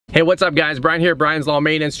Hey, what's up guys? Brian here, Brian's Law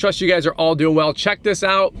Maintenance. Trust you guys are all doing well. Check this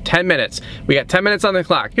out, 10 minutes. We got 10 minutes on the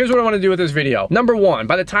clock. Here's what I wanna do with this video. Number one,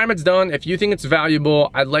 by the time it's done, if you think it's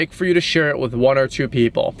valuable, I'd like for you to share it with 1 or 2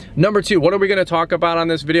 people. Number two, what are we gonna talk about on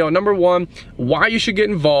this video? Number one, why you should get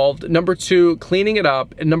involved. Number two, cleaning it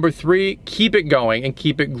up. And number three, keep it going and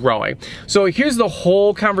keep it growing. So here's the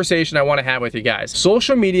whole conversation I wanna have with you guys.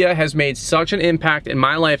 Social media has made such an impact in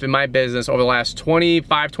my life, in my business over the last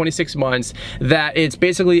 25, 26 months that it's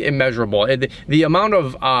basically immeasurable. The amount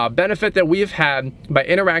of benefit that we've had by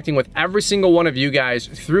interacting with every single one of you guys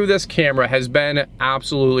through this camera has been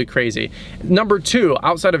absolutely crazy. Number two,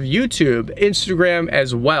 outside of YouTube, Instagram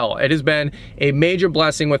as well. It has been a major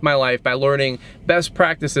blessing with my life by learning best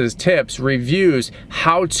practices, tips, reviews,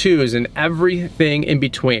 how-tos, and everything in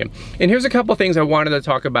between. And here's a couple things I wanted to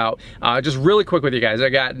talk about just really quick with you guys. I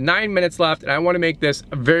got 9 minutes left and I want to make this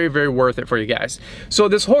very, very worth it for you guys. So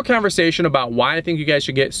this whole conversation about why I think you guys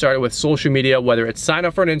should get started with social media, whether it's sign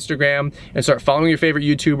up for an Instagram and start following your favorite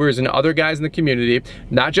YouTubers and other guys in the community,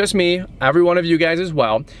 not just me, every one of you guys as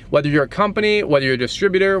well, whether you're a company, whether you're a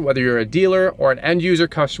distributor, whether you're a dealer or an end user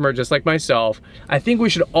customer just like myself, I think we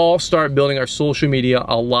should all start building our social media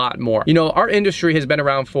a lot more. You know, our industry has been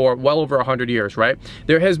around for well over 100 years, right?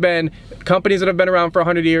 There has been companies that have been around for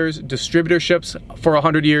 100 years, distributorships for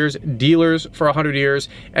 100 years, dealers for 100 years,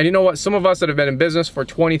 and you know what? Some of us that have been in business for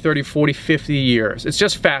 20, 30, 40, 50 years. It's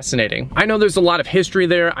just fascinating. I know there's a lot of history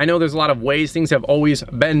there. I know there's a lot of ways things have always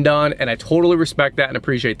been done, and I totally respect that and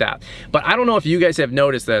appreciate that. But I don't know if you guys have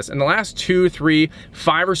noticed this. In the last 2, 3,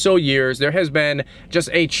 5 or so years, there has been just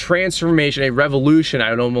a transformation, a revolution,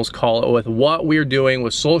 I would almost call it, with what we're doing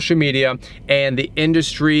with social media and the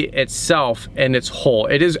industry itself in its whole.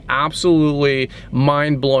 It is absolutely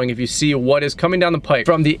mind-blowing if you see what is coming down the pipe,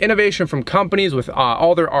 from the innovation from companies with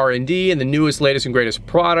all their R&D and the newest, latest, and greatest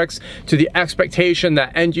products, to the expectation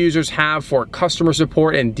that end users have for customer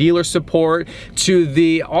support and dealer support, to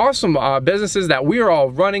the awesome businesses that we are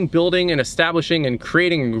all running, building, and establishing and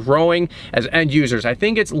creating and growing as end users. I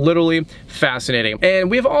think it's literally fascinating.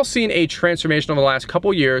 And we've all seen a transformation over the last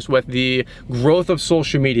couple years with the growth of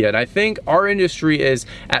social media. And I think our industry is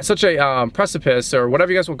at such a precipice, or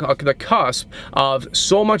whatever you guys will call it, the cusp of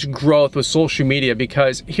so much growth with social media,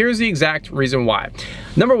 because here's the exact reason why.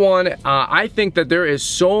 Number one, I think that there is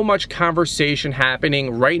so much conversation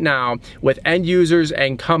happening right now with end users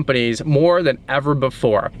and companies more than ever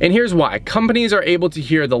before. And here's why. Companies are able to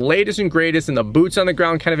hear the latest and greatest and the boots on the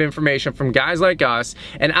ground kind of information from guys like us.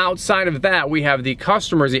 And outside of that, we have the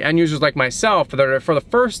customers, the end users like myself, that are for the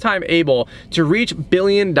first time able to reach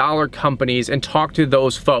billion-dollar companies and talk to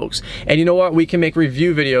those folks. And you know what? We can make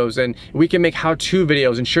review videos and we can make how-to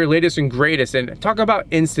videos and share latest and greatest and talk about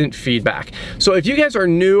instant feedback. So if you guys are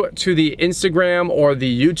new to the Instagram or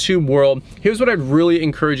the YouTube world, here's what I'd really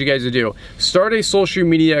encourage you guys to do. Start a social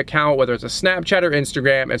media account, whether it's a Snapchat or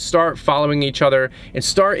Instagram, and start following each other and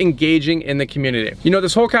start engaging in the community. You know,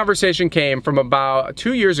 this whole conversation came from about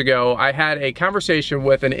 2 years ago. I had a conversation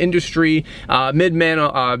with an industry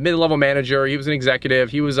mid-level manager. He was an executive.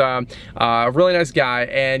 He was a really nice guy,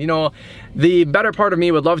 and you know, the better part of me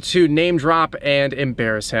would love to name drop and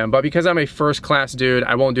embarrass him, but because I'm a first-class dude,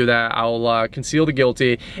 I won't do that. I'll conceal the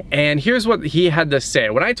guilty. And here's what he had to say.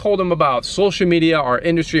 When I told him about social media, our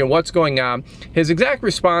industry, and what's going on, his exact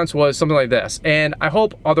response was something like this. And I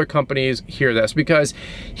hope other companies hear this, because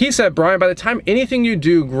he said, Brian, by the time anything you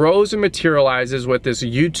do grows and materializes with this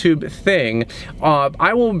YouTube thing,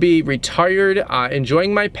 I will be retired,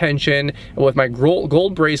 enjoying my pension with my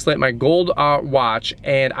gold bracelet, my gold watch,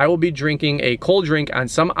 and I will be drinking a cold drink on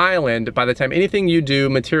some island by the time anything you do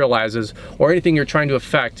materializes or anything you're trying to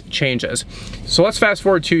affect changes. So let's fast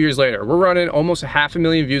forward 2 years later. We're running almost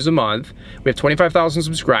 500,000 views a month. We have 25,000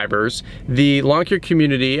 subscribers. The lawn care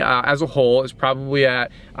community as a whole is probably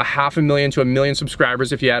at 500,000 to 1 million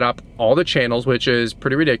subscribers if you add up all the channels, which is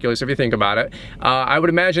pretty ridiculous if you think about it. I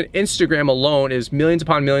would imagine Instagram alone is millions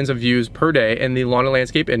upon millions of views per day in the lawn and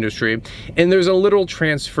landscape industry. And there's a literal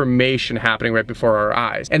transformation happening right before our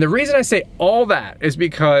eyes. And the reason I say all that is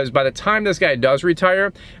because by the time this guy does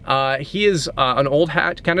retire, he is an old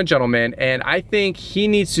hat kind of gentleman, and I think he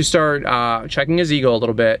needs to start checking his ego a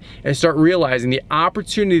little bit and start realizing the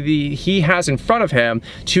opportunity he has in front of him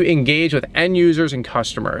to engage with end users and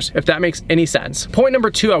customers, if that makes any sense. Point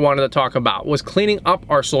number two I wanted to talk about was cleaning up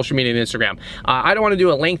our social media and Instagram. I don't want to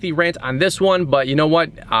do a lengthy rant on this one, but you know what?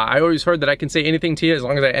 I always heard that I can say anything to you as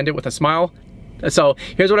long as I end it with a smile. So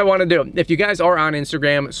here's what I want to do. If you guys are on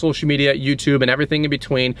Instagram, social media, YouTube, and everything in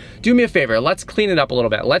between, do me a favor. Let's clean it up a little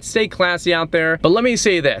bit. Let's stay classy out there. But let me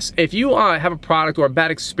say this. If you have a product or a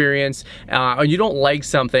bad experience, or you don't like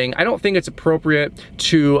something, I don't think it's appropriate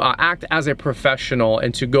to act as a professional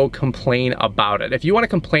and to go complain about it. If you want to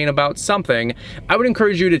complain about something, I would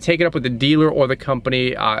encourage you to take it up with the dealer or the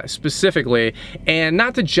company specifically, and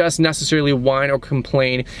not to just necessarily whine or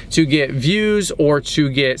complain to get views or to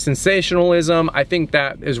get sensationalism. I think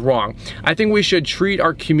that is wrong. I think we should treat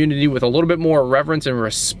our community with a little bit more reverence and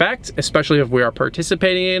respect, especially if we are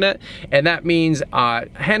participating in it, and that means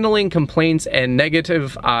handling complaints and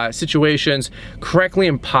negative situations correctly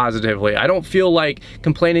and positively. I don't feel like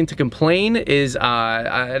complaining to complain is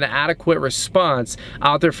an adequate response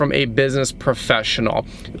out there from a business professional.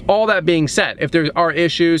 All that being said, if there are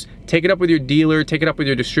issues, take it up with your dealer, take it up with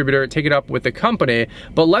your distributor, take it up with the company,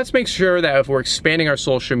 but let's make sure that if we're expanding our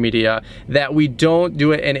social media, that we don't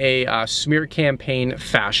do it in a smear campaign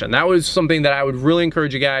fashion. That was something that I would really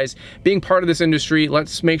encourage you guys. Being part of this industry,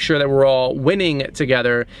 let's make sure that we're all winning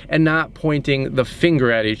together and not pointing the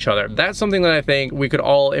finger at each other. That's something that I think we could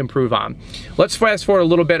all improve on. Let's fast forward a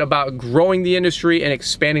little bit about growing the industry and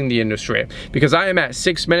expanding the industry, because I am at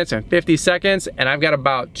 6 minutes and 50 seconds and I've got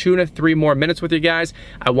about 2 to 3 more minutes with you guys.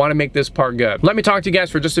 I want to make this part good. Let me talk to you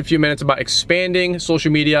guys for just a few minutes about expanding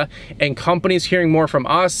social media and companies hearing more from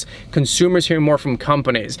us, consumers hearing more from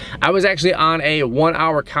companies. I was actually on a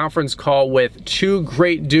 1-hour conference call with 2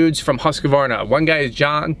 great dudes from Husqvarna. One guy is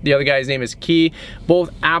John, the other guy's name is Key.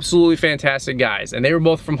 Both absolutely fantastic guys, and they were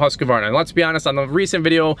both from Husqvarna. And let's be honest, on the recent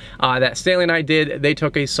video that Stanley and I did, they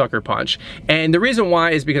took a sucker punch. And the reason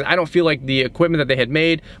why is because I don't feel like the equipment that they had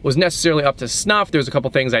made was necessarily up to snuff. There's a couple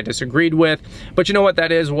things I disagreed with, but you know what,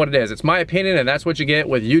 that is what it is. It's my opinion, and that's what you get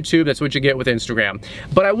with YouTube, that's what you get with Instagram.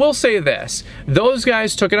 But I will say this, those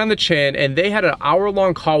guys took it on the chin and they had an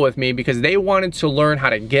hour-long call with me because they wanted to learn how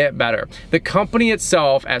to get better. The company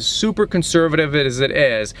itself, as super conservative as it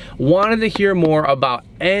is, wanted to hear more about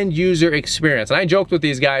end user experience. And I joked with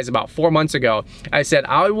these guys about 4 months ago. I said,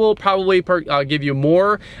 I will probably give you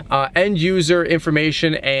more end user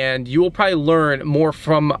information, and you will probably learn more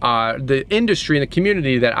from the industry and the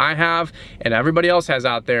community that I have and everybody else has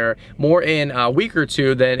out there more in a week or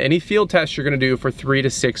two than any field test you're gonna do for 3 to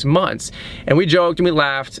 6 months. And we joked and we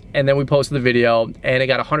laughed, and then we posted the video and it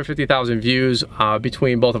got 150,000 views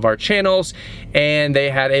between both of our channels, and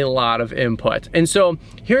they had a lot of input. And so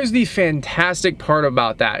here's the fantastic part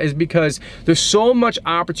about that, is because there's so much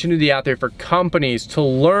opportunity out there for companies to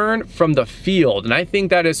learn from the field, and I think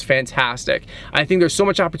that is fantastic. I think there's so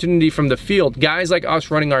much opportunity from the field, guys like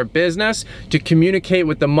us running our business, to communicate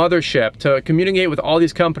with the mothership, to communicate with all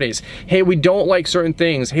these companies. Hey, we don't like certain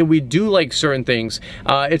things. Hey, we do like certain things.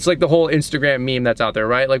 It's like the whole Instagram meme that's out there,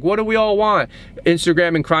 right? Like, what do we all want?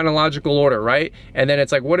 Instagram in chronological order, right? And then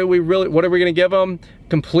it's like, what are we gonna give them?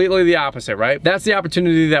 Completely the opposite, right? That's the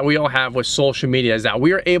opportunity that we all have with social media, is that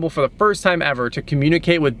we are able for the first time ever to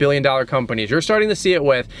communicate with billion-dollar companies. You're starting to see it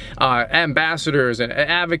with ambassadors and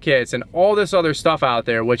advocates and all this other stuff out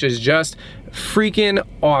there, which is just freaking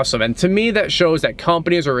awesome. And to me, that shows that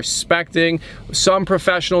companies are respecting some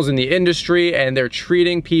professionals in the industry, and they're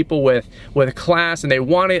treating people with class, and they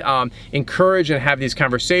want to encourage and have these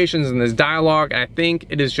conversations and this dialogue. And I think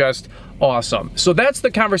it is just awesome. So that's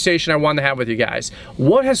the conversation I wanted to have with you guys.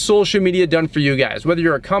 What has social media done for you guys? Whether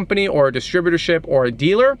you're a company or a distributorship or a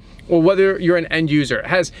dealer, or whether you're an end user.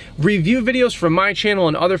 Has review videos from my channel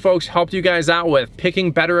and other folks helped you guys out with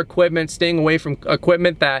picking better equipment, staying away from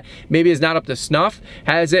equipment that maybe is not up to snuff?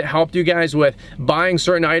 Has it helped you guys with buying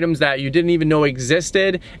certain items that you didn't even know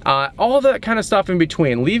existed? All that kind of stuff in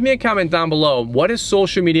between. Leave me a comment down below. What has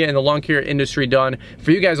social media in the lawn care industry done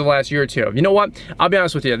for you guys the last year or two? You know what? I'll be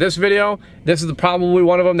honest with you. This video, this is probably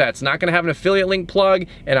one of them that's not gonna have an affiliate link plug,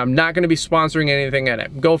 and I'm not gonna be sponsoring anything in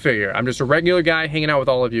it. Go figure. I'm just a regular guy hanging out with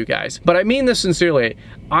all of you guys. But I mean this sincerely.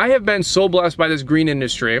 I have been so blessed by this green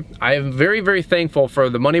industry. I am very, very thankful for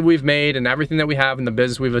the money we've made and everything that we have in the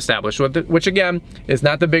business we've established, which again, is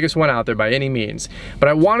not the biggest one out there by any means. But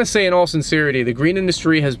I wanna say in all sincerity, the green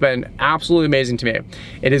industry has been absolutely amazing to me.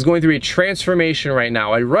 It is going through a transformation right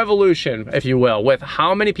now, a revolution, if you will, with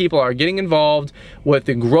how many people are getting involved with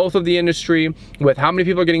the growth of the industry, with how many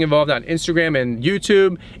people are getting involved on Instagram and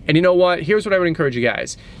YouTube. And you know what? Here's what I would encourage you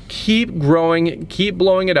guys. Keep growing, keep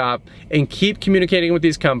blowing it up, and keep communicating with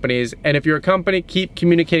these companies. And if you're a company, keep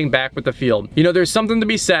communicating back with the field. You know, there's something to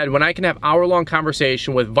be said when I can have hour-long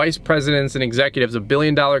conversation with vice presidents and executives of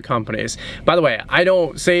billion-dollar companies. By the way, I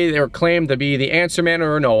don't say or claim to be the answer man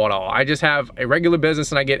or a know-it-all. I just have a regular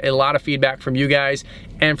business and I get a lot of feedback from you guys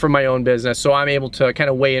and from my own business, so I'm able to kind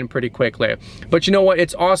of weigh in pretty quickly. But you know what?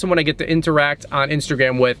 It's awesome when I get to interact on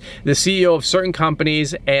Instagram with the CEO of certain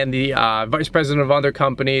companies and the vice president of other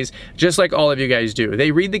companies, just like all of you guys do.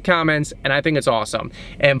 They read the comments, and I think it's awesome.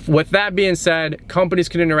 And with that being said, companies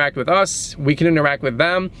can interact with us, we can interact with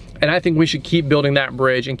them, and I think we should keep building that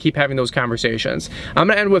bridge and keep having those conversations. I'm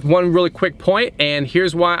gonna end with one really quick point, and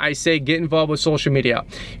here's why I say get involved with social media.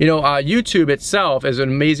 You know, YouTube itself is an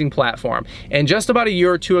amazing platform, and just about a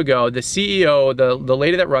year or two ago, the CEO, the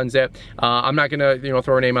lady that runs it, I'm not gonna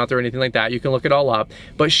throw her name out there or anything like that, you can look it all up,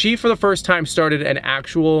 but she for the first time started an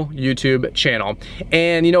actual YouTube channel.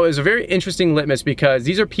 And it was a very interesting litmus because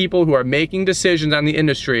these are people who are making decisions on the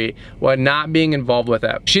industry while not being involved with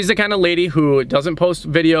it. She's the kind of lady who doesn't post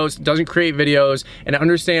videos, doesn't create videos, and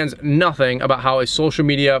understands nothing about how a social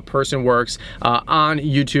media person works on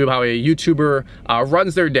YouTube, how a YouTuber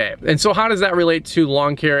runs their day. And so how does that relate to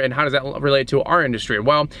lawn care, and how does that relate to our industry?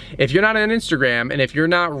 Well, if you're not on Instagram, and if you're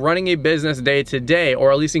not running a business day to day,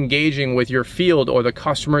 or at least engaging with your field or the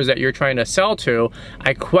customers that you're trying to sell to,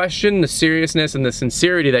 I question the seriousness and the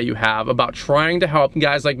sincerity that you have about trying to help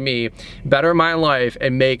guys like me better my life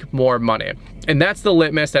and make more money. And that's the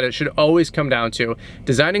litmus that it should always come down to.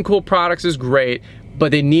 Designing cool products is great,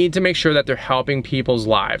 but they need to make sure that they're helping people's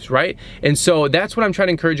lives, right? And so that's what I'm trying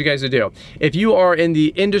to encourage you guys to do. If you are in the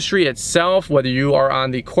industry itself, whether you are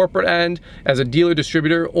on the corporate end as a dealer,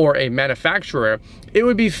 distributor, or a manufacturer, it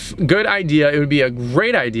would be a good idea, it would be a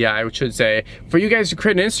great idea, I should say, for you guys to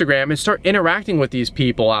create an Instagram and start interacting with these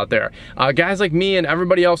people out there. Guys like me and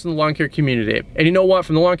everybody else in the lawn care community. And you know what,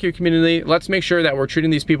 from the lawn care community, let's make sure that we're treating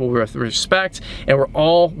these people with respect and we're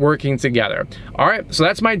all working together. All right, so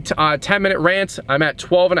that's my 10-minute rant. I'm at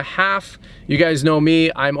 12 and a half. You guys know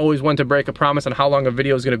me, I'm always one to break a promise on how long a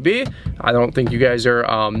video is gonna be. I don't think you guys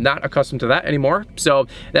are not accustomed to that anymore. So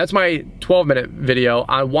that's my 12-minute video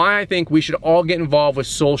on why I think we should all get involved with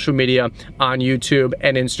social media on YouTube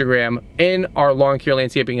and Instagram in our lawn care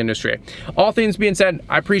landscaping industry. All things being said,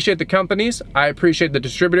 I appreciate the companies, I appreciate the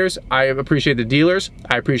distributors, I appreciate the dealers,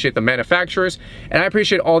 I appreciate the manufacturers, and I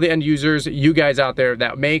appreciate all the end users, you guys out there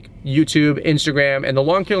that make YouTube, Instagram, and the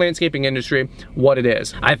lawn care landscaping industry what it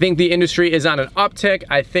is. I think the industry is on an uptick.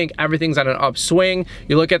 I think everything's on an upswing.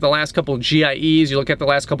 You look at the last couple of GIEs, you look at the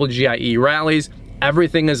last couple of GIE rallies,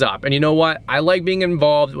 everything is up. And you know what? I like being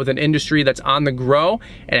involved with an industry that's on the grow,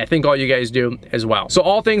 and I think all you guys do as well. So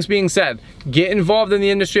all things being said, get involved in the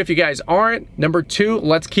industry if you guys aren't. Number 2,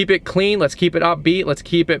 let's keep it clean, let's keep it upbeat, let's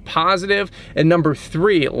keep it positive. And number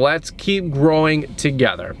 3, let's keep growing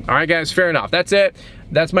together. All right, guys, fair enough. That's it.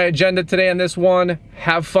 That's my agenda today on this one.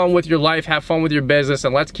 Have fun with your life, have fun with your business,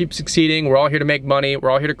 and let's keep succeeding. We're all here to make money. We're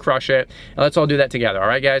all here to crush it. And let's all do that together. All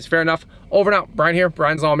right, guys, fair enough. Over and out. Brian here,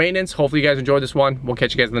 Brian's Lawn Maintenance. Hopefully you guys enjoyed this one. We'll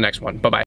catch you guys in the next one. Bye-bye.